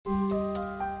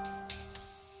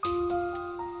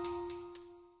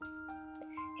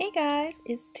Hey guys,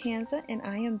 it's Tanza and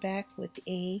I am back with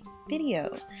a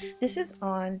video. This is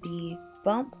on the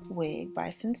Bump wig by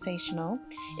Sensational.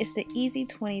 It's the Easy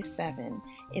 27.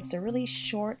 It's a really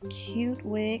short, cute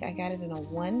wig. I got it in a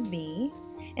 1B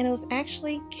and it was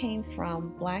actually came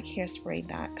from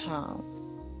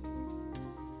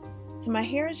blackhairspray.com. So my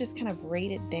hair is just kind of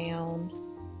braided down,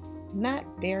 not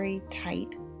very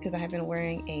tight because I have been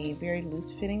wearing a very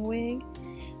loose fitting wig.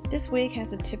 This wig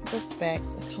has the typical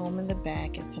specs, a comb in the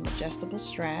back and some adjustable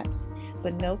straps,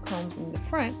 but no combs in the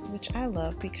front, which I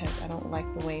love because I don't like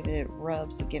the way that it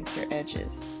rubs against your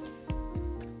edges.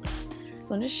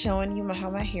 So I'm just showing you how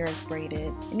my hair is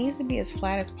braided. It needs to be as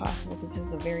flat as possible because this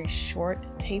is a very short,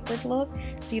 tapered look,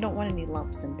 so you don't want any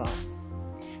lumps and bumps.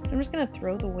 So I'm just going to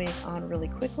throw the wig on really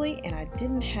quickly, and I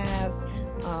didn't have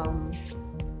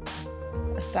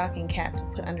a stocking cap to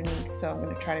put underneath, so I'm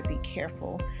going to try to be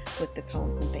careful with the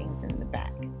combs and things in the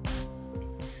back.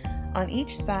 On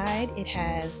each side it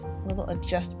has little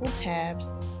adjustable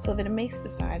tabs so that it makes the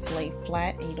sides lay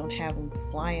flat and you don't have them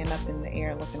flying up in the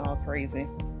air looking all crazy.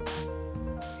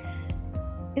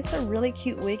 It's a really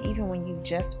cute wig even when you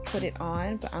just put it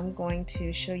on, but I'm going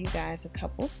to show you guys a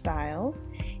couple styles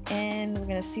and we're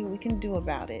going to see what we can do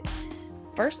about it.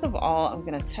 First of all, I'm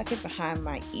going to tuck it behind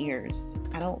my ears.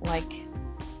 I don't like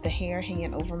the hair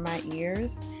hanging over my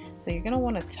ears, so you're going to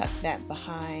want to tuck that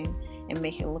behind and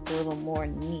make it look a little more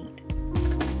neat.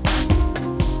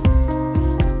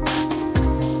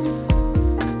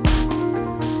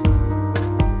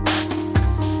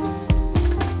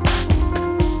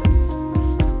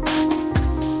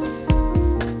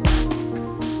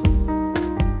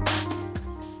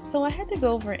 So I had to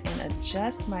go over and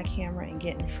adjust my camera and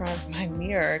get in front of my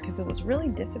mirror because it was really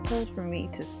difficult for me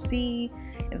to see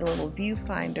in the little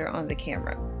viewfinder on the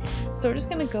camera. So we're just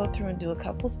going to go through and do a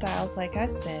couple styles like I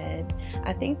said.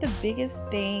 I think the biggest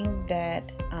thing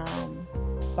that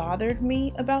bothered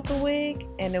me about the wig,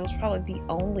 and it was probably the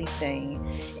only thing,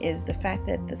 is the fact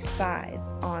that the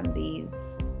sides on the,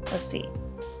 let's see,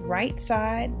 right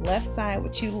side, left side,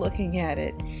 with you looking at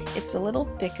it, it's a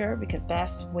little thicker because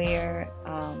that's where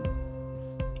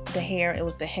the hair, it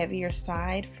was the heavier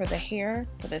side for the hair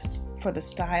for the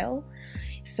style.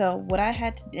 So what I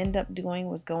had to end up doing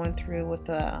was going through with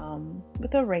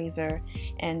a razor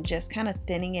and just kind of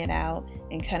thinning it out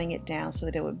and cutting it down so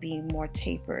that it would be more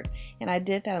tapered. And I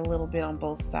did that a little bit on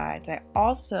both sides. I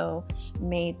also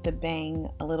made the bang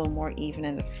a little more even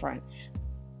in the front.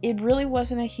 It really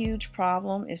wasn't a huge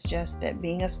problem. It's just that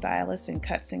being a stylist and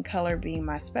cuts and color being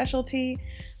my specialty,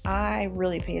 I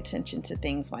really pay attention to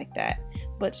things like that.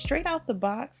 But straight out the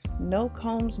box, no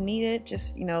combs needed,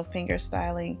 just, you know, finger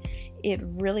styling. It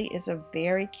really is a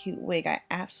very cute wig. I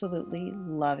absolutely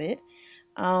love it.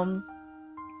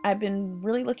 I've been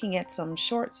really looking at some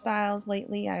short styles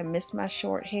lately. I miss my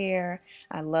short hair.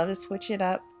 I love to switch it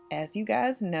up. As you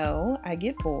guys know, I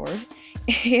get bored,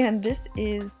 and this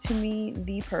is, to me,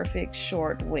 the perfect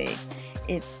short wig.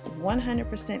 It's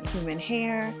 100% human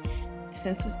hair.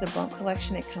 Since it's the Bump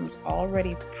collection, it comes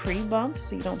already pre-bumped,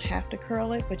 so you don't have to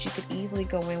curl it, but you could easily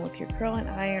go in with your curling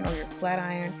iron or your flat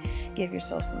iron, give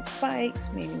yourself some spikes,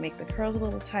 maybe make the curls a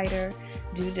little tighter,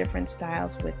 do different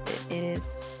styles with it. It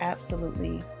is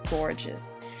absolutely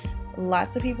gorgeous.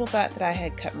 Lots of people thought that I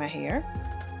had cut my hair.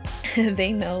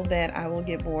 They know that I will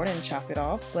get bored and chop it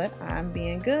off, but I'm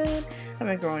being good. I've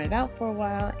been growing it out for a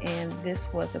while, and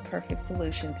this was the perfect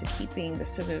solution to keeping the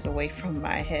scissors away from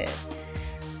my head.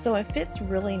 So it fits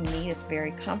really neat, it's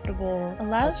very comfortable. A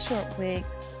lot of short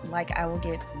wigs, like, I will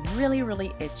get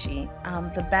really itchy.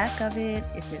 The back of it,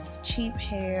 if it's cheap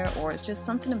hair or it's just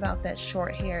something about that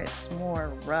short hair, it's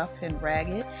more rough and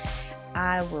ragged,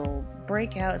 I will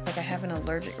break out. It's like I have an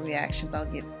allergic reaction, but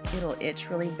it'll itch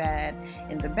really bad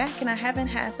in the back, and I haven't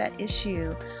had that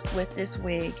issue with this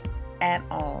wig at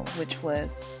all, which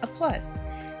was a plus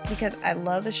because I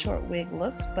love the short wig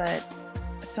looks, but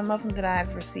some of them that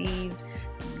I've received,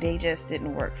 they just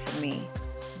didn't work for me.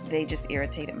 They just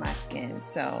irritated my skin.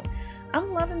 So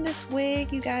I'm loving this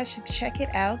wig. You guys should check it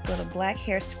out. Go to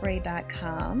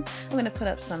blackhairspray.com. I'm going to put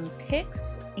up some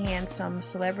pics and some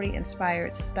celebrity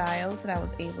inspired styles that I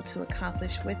was able to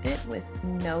accomplish with it with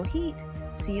no heat.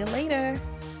 See you later.